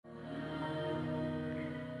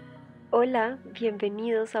Hola,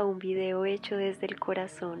 bienvenidos a un video hecho desde el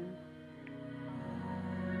corazón.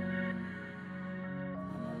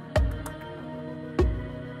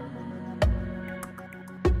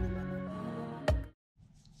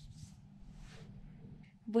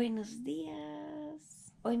 Buenos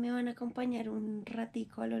días. Hoy me van a acompañar un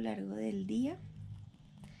ratico a lo largo del día.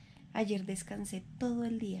 Ayer descansé todo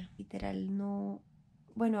el día, literal no...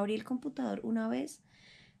 Bueno, abrí el computador una vez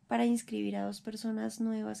para inscribir a 2 personas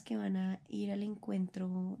nuevas que van a ir al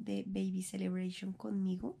encuentro de Baby Celebration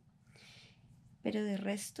conmigo. Pero de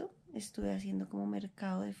resto estuve haciendo como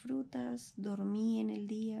mercado de frutas, dormí en el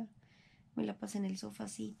día, me la pasé en el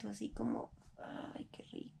sofacito así como... ¡Ay, qué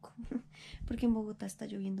rico! Porque en Bogotá está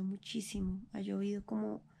lloviendo muchísimo, ha llovido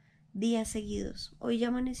como días seguidos. Hoy ya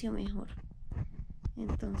amaneció mejor.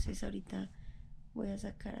 Entonces ahorita voy a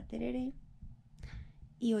sacar a Tereré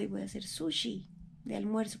y hoy voy a hacer sushi de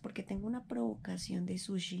almuerzo porque tengo una provocación de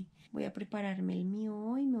sushi. Voy a prepararme el mío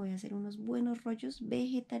hoy, me voy a hacer unos buenos rollos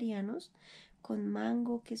vegetarianos con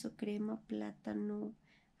mango, queso crema, plátano,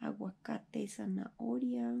 aguacate,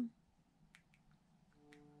 zanahoria.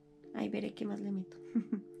 Ahí veré qué más le meto.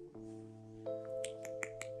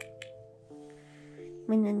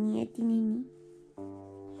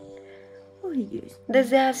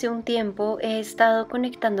 Desde hace un tiempo he estado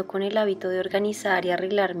conectando con el hábito de organizar y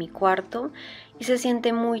arreglar mi cuarto y se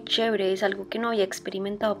siente muy chévere, es algo que no había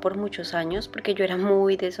experimentado por muchos años porque yo era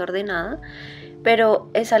muy desordenada, pero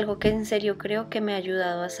es algo que en serio creo que me ha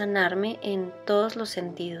ayudado a sanarme en todos los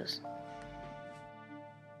sentidos.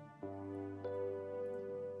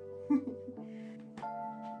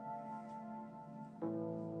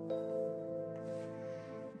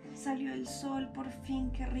 Salió el sol, por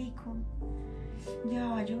fin, qué rico.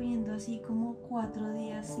 Llevaba lloviendo así como 4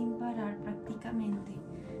 días sin parar prácticamente.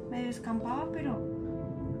 Medio escampaba, pero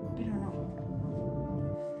no.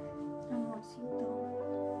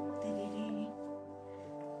 Amorcito, tereré.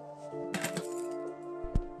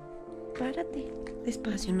 Párate,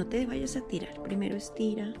 despacio, no te vayas a tirar. Primero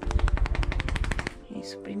estira.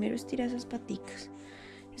 Eso, primero estira esas paticas.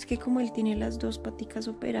 Es que como él tiene las 2 paticas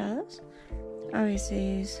operadas, a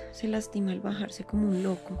veces se lastima al bajarse como un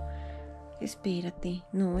loco. Espérate,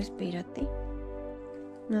 no, espérate.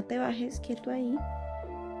 No te bajes, quieto ahí.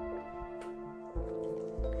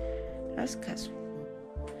 Haz caso.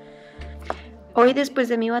 Hoy, después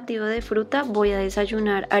de mi batido de fruta, voy a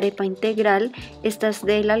desayunar arepa integral. Estas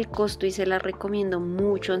del al costo y se las recomiendo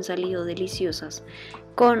mucho, han salido deliciosas.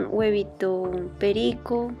 Con huevito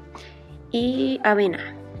perico y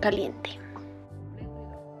avena caliente.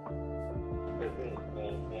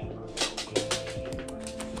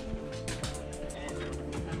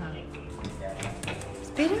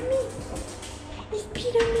 Espérame,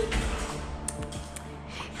 espérame.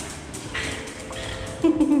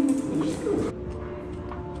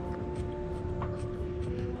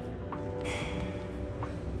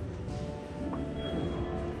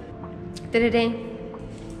 Tereré.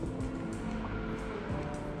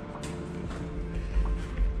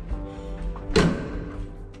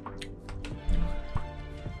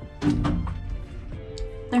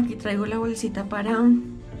 Aquí traigo la bolsita para...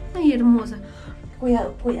 Ay, hermosa.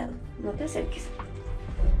 Cuidado, cuidado, no te acerques.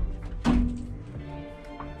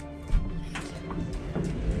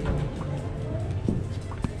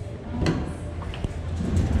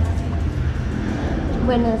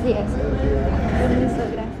 Buenos días. Permiso,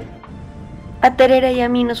 gracias. A Terere y a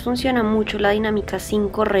mí nos funciona mucho la dinámica sin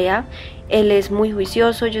correa. Él es muy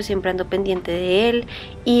juicioso, yo siempre ando pendiente de él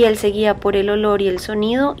y él se guía por el olor y el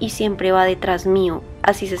sonido y siempre va detrás mío,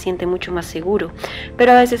 así se siente mucho más seguro.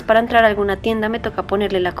 Pero a veces para entrar a alguna tienda me toca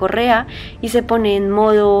ponerle la correa y se pone en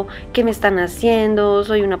modo ¿qué me están haciendo?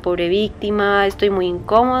 Soy una pobre víctima, estoy muy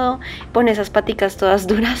incómodo, pone esas paticas todas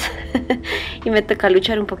duras y me toca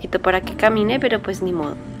luchar un poquito para que camine, pero pues ni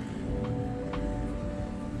modo.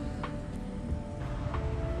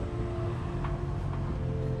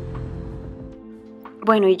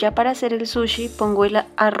 Bueno, y ya para hacer el sushi pongo el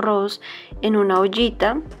arroz en una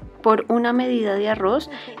ollita. Por una medida de arroz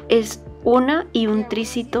es 1 y un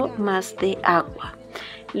tricito más de agua.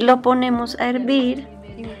 Lo ponemos a hervir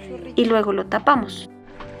y luego lo tapamos.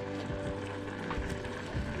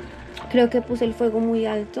 Creo que puse el fuego muy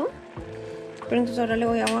alto, pero entonces ahora le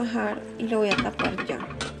voy a bajar y lo voy a tapar ya.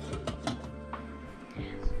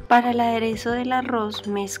 Para el aderezo del arroz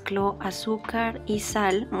mezclo azúcar y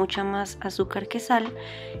sal, mucha más azúcar que sal,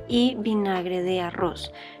 y vinagre de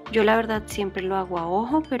arroz. Yo la verdad siempre lo hago a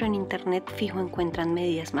ojo, pero en internet fijo encuentran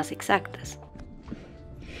medidas más exactas.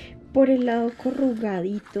 Por el lado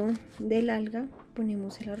corrugadito del alga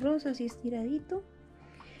ponemos el arroz así estiradito.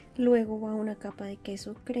 Luego va una capa de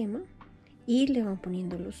queso crema y le van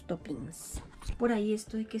poniendo los toppings. Por ahí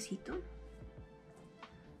esto de quesito.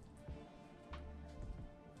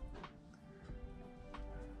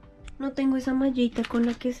 No tengo esa mallita con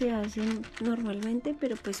la que se hacen normalmente,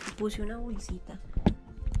 pero pues puse una bolsita.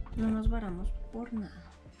 No nos varamos por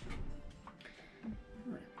nada.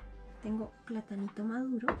 Bueno, tengo platanito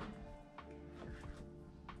maduro.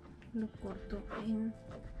 Lo corto en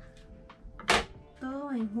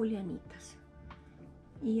todo en julianitas.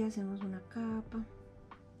 Y hacemos una capa.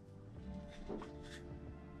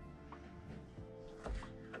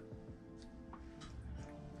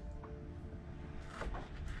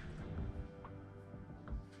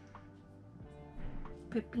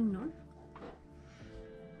 Pepino.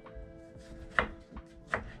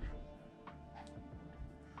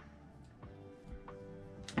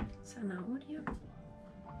 Zanahoria.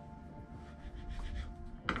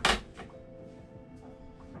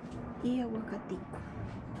 Y aguacatico.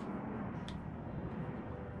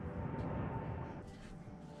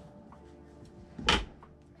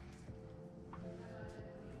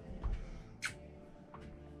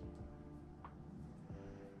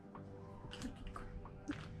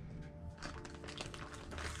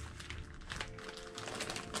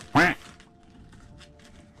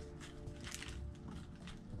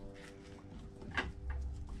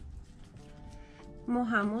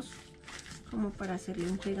 Mojamos como para hacerle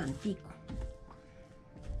un gigantico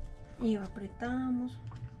y lo apretamos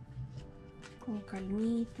con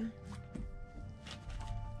calmita,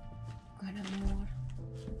 con amor.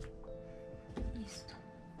 Listo.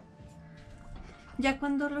 Ya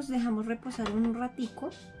cuando los dejamos reposar un ratico,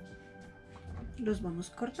 los vamos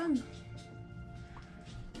cortando.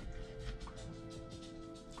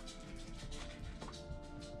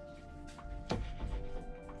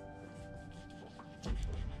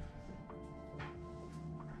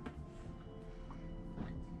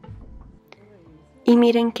 Y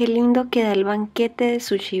miren qué lindo queda el banquete de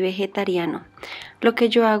sushi vegetariano. Lo que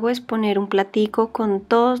yo hago es poner un platico con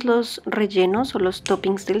todos los rellenos o los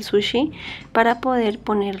toppings del sushi para poder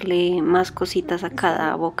ponerle más cositas a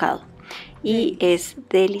cada bocado. Y es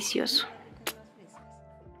delicioso.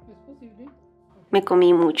 Me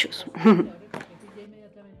comí muchos.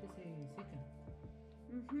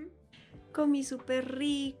 Comí súper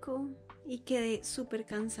rico y quedé súper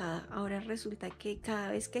cansada. Ahora resulta que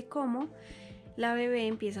cada vez que como, la bebé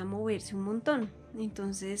empieza a moverse un montón.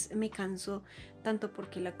 Entonces me canso tanto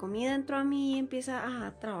porque la comida entró a mí y empieza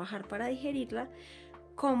a trabajar para digerirla,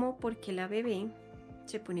 como porque la bebé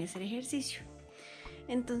se pone a hacer ejercicio.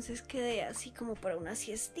 Entonces quedé así como para una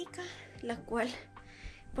siestica, la cual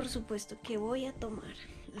por supuesto que voy a tomar.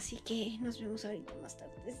 Así que nos vemos ahorita más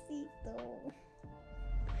tardecito.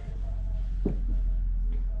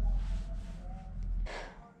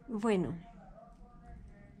 Bueno,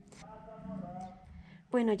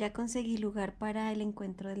 ya conseguí lugar para el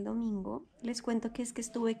encuentro del domingo. Les cuento que es que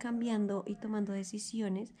estuve cambiando y tomando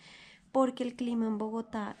decisiones porque el clima en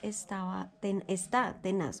Bogotá está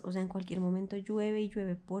tenaz. O sea, en cualquier momento llueve y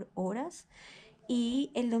llueve por horas.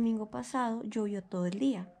 Y el domingo pasado llovió todo el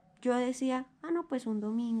día. Yo decía, no, pues un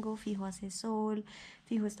domingo, fijo hace sol,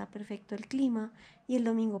 fijo está perfecto el clima. Y el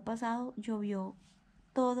domingo pasado llovió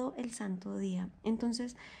todo el santo día.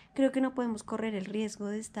 Entonces creo que no podemos correr el riesgo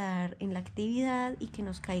de estar en la actividad y que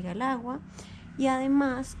nos caiga el agua. Y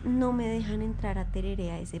además no me dejan entrar a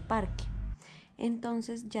Tereré, a ese parque.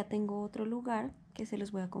 Entonces ya tengo otro lugar que se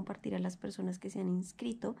los voy a compartir a las personas que se han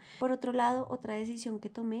inscrito. Por otro lado, otra decisión que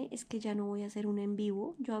tomé es que ya no voy a hacer un en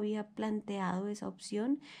vivo. Yo había planteado esa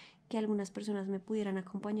opción, que algunas personas me pudieran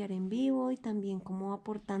acompañar en vivo y también como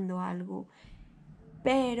aportando algo.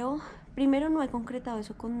 Pero primero no he concretado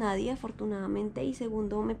eso con nadie, afortunadamente, y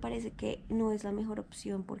segundo me parece que no es la mejor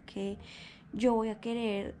opción porque yo voy a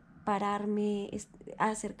querer pararme,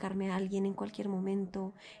 acercarme a alguien en cualquier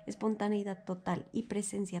momento, espontaneidad total y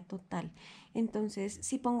presencia total. Entonces,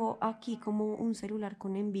 si pongo aquí como un celular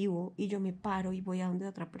con en vivo y yo me paro y voy a donde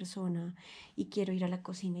otra persona y quiero ir a la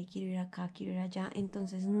cocina y quiero ir acá, quiero ir allá,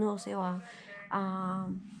 entonces no se va a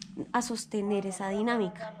sostener esa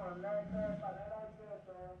dinámica.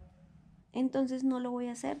 Entonces no lo voy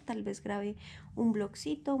a hacer, tal vez grabe un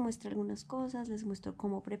blogcito, muestre algunas cosas, les muestro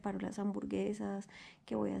cómo preparo las hamburguesas,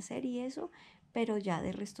 qué voy a hacer y eso, pero ya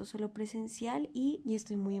de resto solo presencial y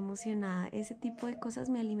estoy muy emocionada. Ese tipo de cosas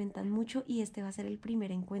me alimentan mucho y este va a ser el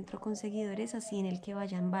primer encuentro con seguidores así en el que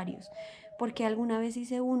vayan varios, porque alguna vez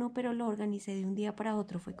hice uno, pero lo organicé de un día para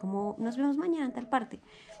otro, fue como nos vemos mañana en tal parte.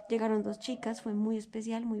 Llegaron 2 chicas, fue muy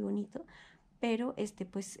especial, muy bonito, pero este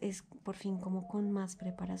pues es por fin como con más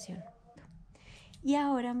preparación. Y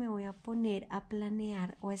ahora me voy a poner a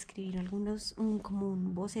planear o a escribir como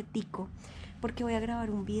un bocetico, porque voy a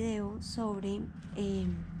grabar un video sobre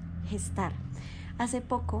gestar. Hace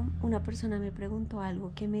poco una persona me preguntó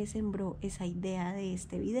algo que me sembró esa idea de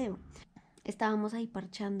este video. Estábamos ahí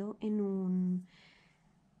parchando en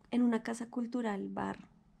una casa cultural,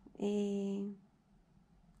 en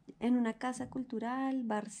una casa cultural,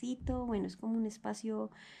 barcito, bueno, es como un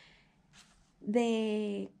espacio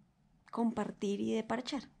de compartir y de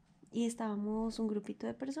parchar. Y estábamos un grupito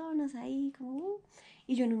de personas ahí,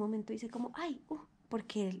 y yo en un momento hice como, ay,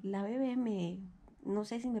 porque la bebé no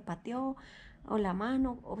sé si me pateó o la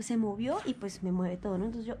mano o se movió y pues me mueve todo, ¿no?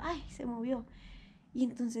 Entonces yo, ay, se movió. Y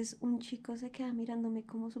entonces un chico se queda mirándome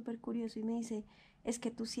como súper curioso y me dice, es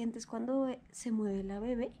que tú sientes cuando se mueve la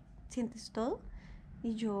bebé, sientes todo.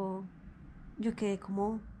 Y yo quedé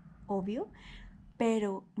como obvio,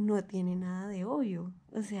 pero no tiene nada de obvio.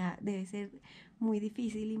 O sea, debe ser muy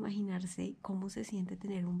difícil imaginarse cómo se siente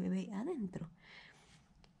tener un bebé adentro,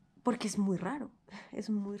 porque es muy raro,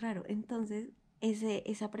 es muy raro. Entonces,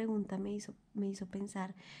 esa pregunta me hizo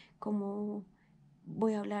pensar cómo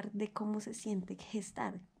voy a hablar de cómo se siente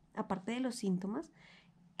gestar, aparte de los síntomas,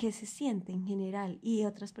 qué se siente en general. Y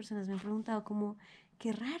otras personas me han preguntado como,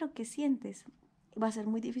 qué raro, ¿qué sientes? Va a ser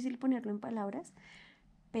muy difícil ponerlo en palabras,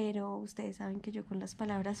 pero ustedes saben que yo con las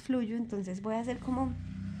palabras fluyo, entonces voy a hacer como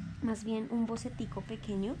más bien un bocetico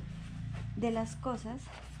pequeño de las cosas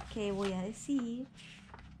que voy a decir.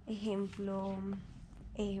 Ejemplo,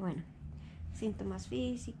 bueno, síntomas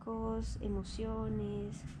físicos,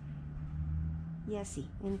 emociones y así.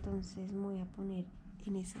 Entonces me voy a poner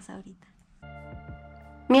en esas ahorita.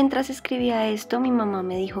 Mientras escribía esto, mi mamá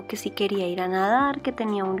me dijo que si quería ir a nadar, que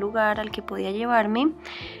tenía un lugar al que podía llevarme.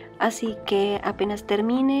 Así que apenas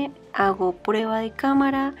termine, hago prueba de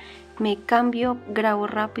cámara, me cambio, grabo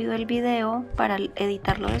rápido el video para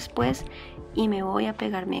editarlo después y me voy a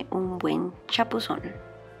pegarme un buen chapuzón.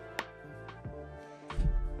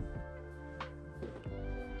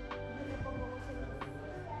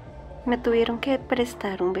 Me tuvieron que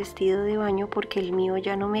prestar un vestido de baño porque el mío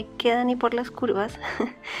ya no me queda ni por las curvas.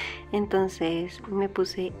 Entonces me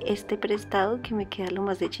puse este prestado que me queda lo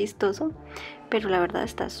más de chistoso, pero la verdad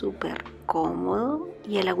está súper cómodo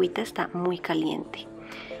y el agüita está muy caliente.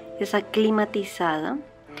 Es climatizada.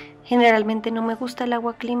 Generalmente no me gusta el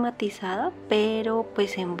agua climatizada, pero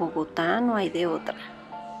pues en Bogotá no hay de otra.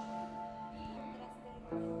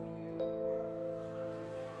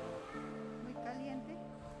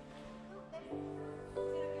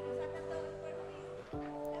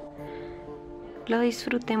 Lo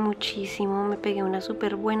disfruté muchísimo, me pegué una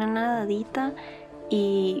súper buena nadadita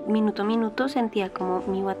y minuto a minuto sentía como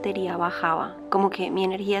mi batería bajaba, como que mi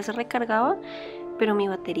energía se recargaba, pero mi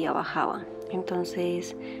batería bajaba.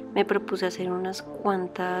 Entonces me propuse hacer unas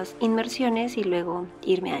cuantas inmersiones y luego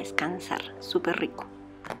irme a descansar, súper rico.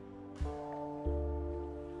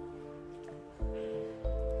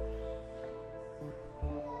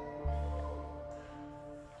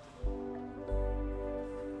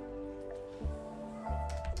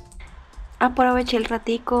 Aproveché el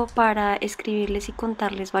ratico para escribirles y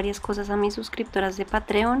contarles varias cosas a mis suscriptoras de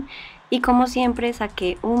Patreon y como siempre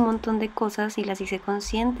saqué un montón de cosas y las hice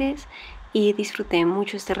conscientes y disfruté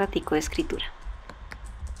mucho este ratico de escritura.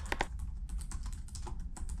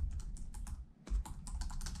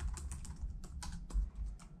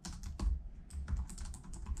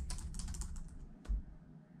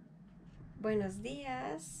 Buenos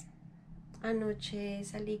días. Anoche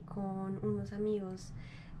salí con unos amigos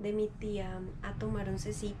de mi tía a tomar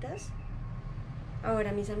oncecitas.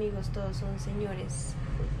 Ahora mis amigos todos son señores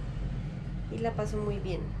y la paso muy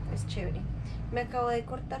bien, es chévere. Me acabo de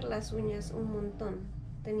cortar las uñas un montón.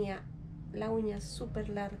 Tenía la uña súper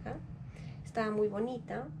larga, estaba muy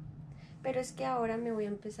bonita, pero es que ahora me voy a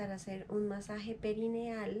empezar a hacer un masaje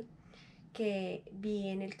perineal que vi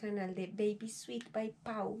en el canal de Baby Sweet by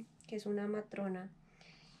Pau, que es una matrona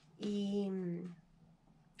y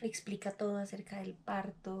explica todo acerca del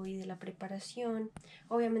parto y de la preparación.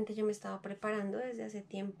 Obviamente yo me estaba preparando desde hace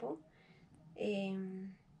tiempo,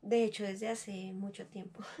 de hecho desde hace mucho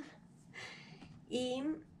tiempo. Y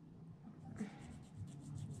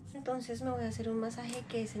entonces me voy a hacer un masaje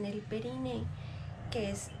que es en el periné, que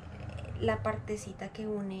es la partecita que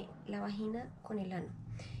une la vagina con el ano.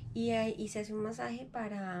 Y ahí se hace un masaje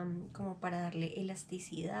como para darle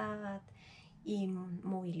elasticidad y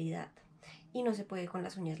movilidad. Y no se puede con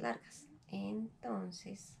las uñas largas.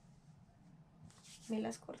 Entonces me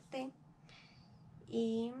las corté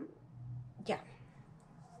y ya.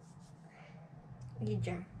 Y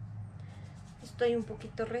ya. Estoy un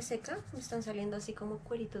poquito reseca, me están saliendo así como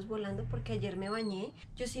cueritos volando porque ayer me bañé.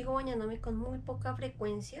 Yo sigo bañándome con muy poca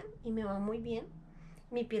frecuencia y me va muy bien.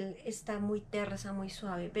 Mi piel está muy tersa, muy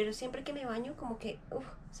suave, pero siempre que me baño como que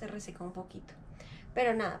se reseca un poquito.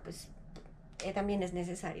 Pero nada, pues también es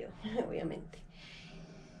necesario, obviamente.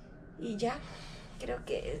 Y ya, creo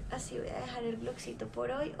que así voy a dejar el vlogcito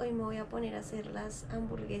por hoy. Hoy me voy a poner a hacer las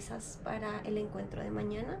hamburguesas para el encuentro de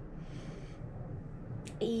mañana.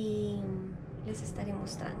 Y les estaré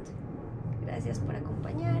mostrando. Gracias por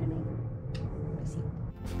acompañarme. Un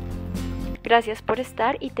besito. Gracias por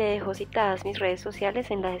estar y te dejo citadas mis redes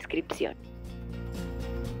sociales en la descripción.